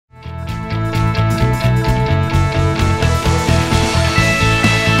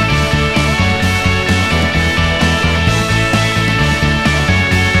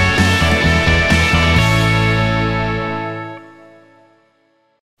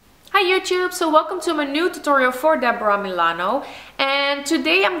YouTube, so welcome to my new tutorial for Deborah Milano, and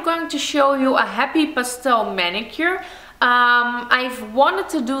today I'm going to show you a happy pastel manicure. I've wanted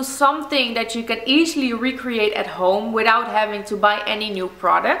to do something that you can easily recreate at home without having to buy any new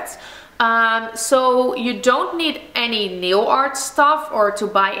products. So you don't need any nail art stuff or to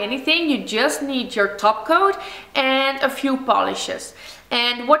buy anything. You just need your top coat and a few polishes.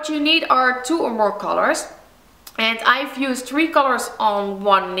 And what you need are 2 or more colors. And I've used 3 colors on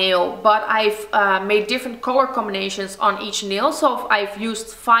one nail, but I've made different color combinations on each nail. So I've used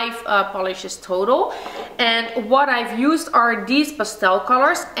 5 polishes total. And what I've used are these pastel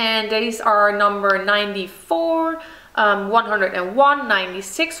colors, and these are number 94, 101,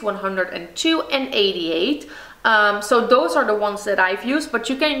 96, 102 and 88. So those are the ones that I've used, but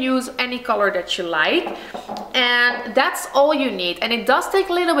you can use any color that you like, and that's all you need. And it does take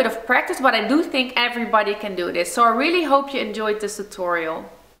a little bit of practice, but I do think everybody can do this, so I really hope you enjoyed this tutorial.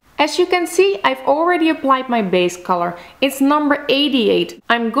 As you can see, I've already applied my base color. It's number 88.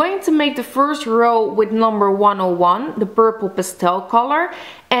 I'm going to make the first row with number 101, the purple pastel color.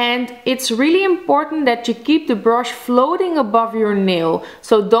 And it's really important that you keep the brush floating above your nail,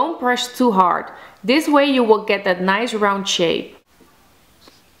 so don't press too hard. This way you will get that nice round shape.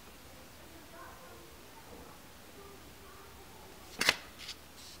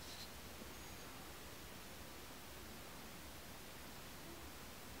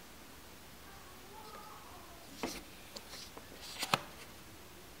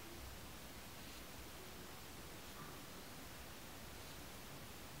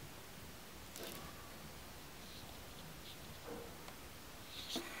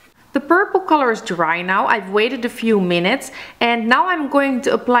 The purple color is dry now. I've waited a few minutes, and now I'm going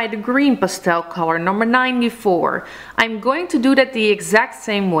to apply the green pastel color, number 94. I'm going to do that the exact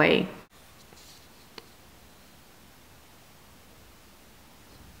same way.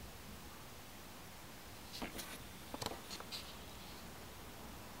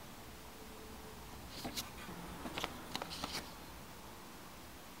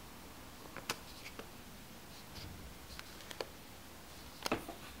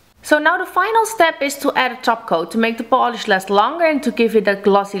 So now the final step is to add a top coat to make the polish last longer and to give it that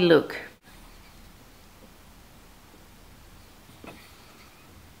glossy look.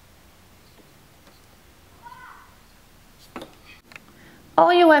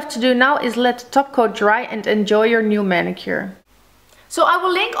 All you have to do now is let the top coat dry and enjoy your new manicure. So I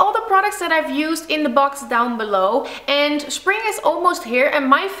will link all the products that I've used in the box down below. And spring is almost here, and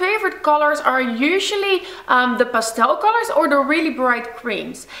my favorite colors are usually the pastel colors or the really bright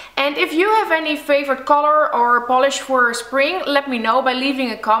creams. And if you have any favorite color or polish for spring, let me know by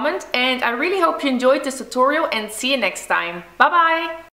leaving a comment. And I really hope you enjoyed this tutorial, and see you next time. Bye bye!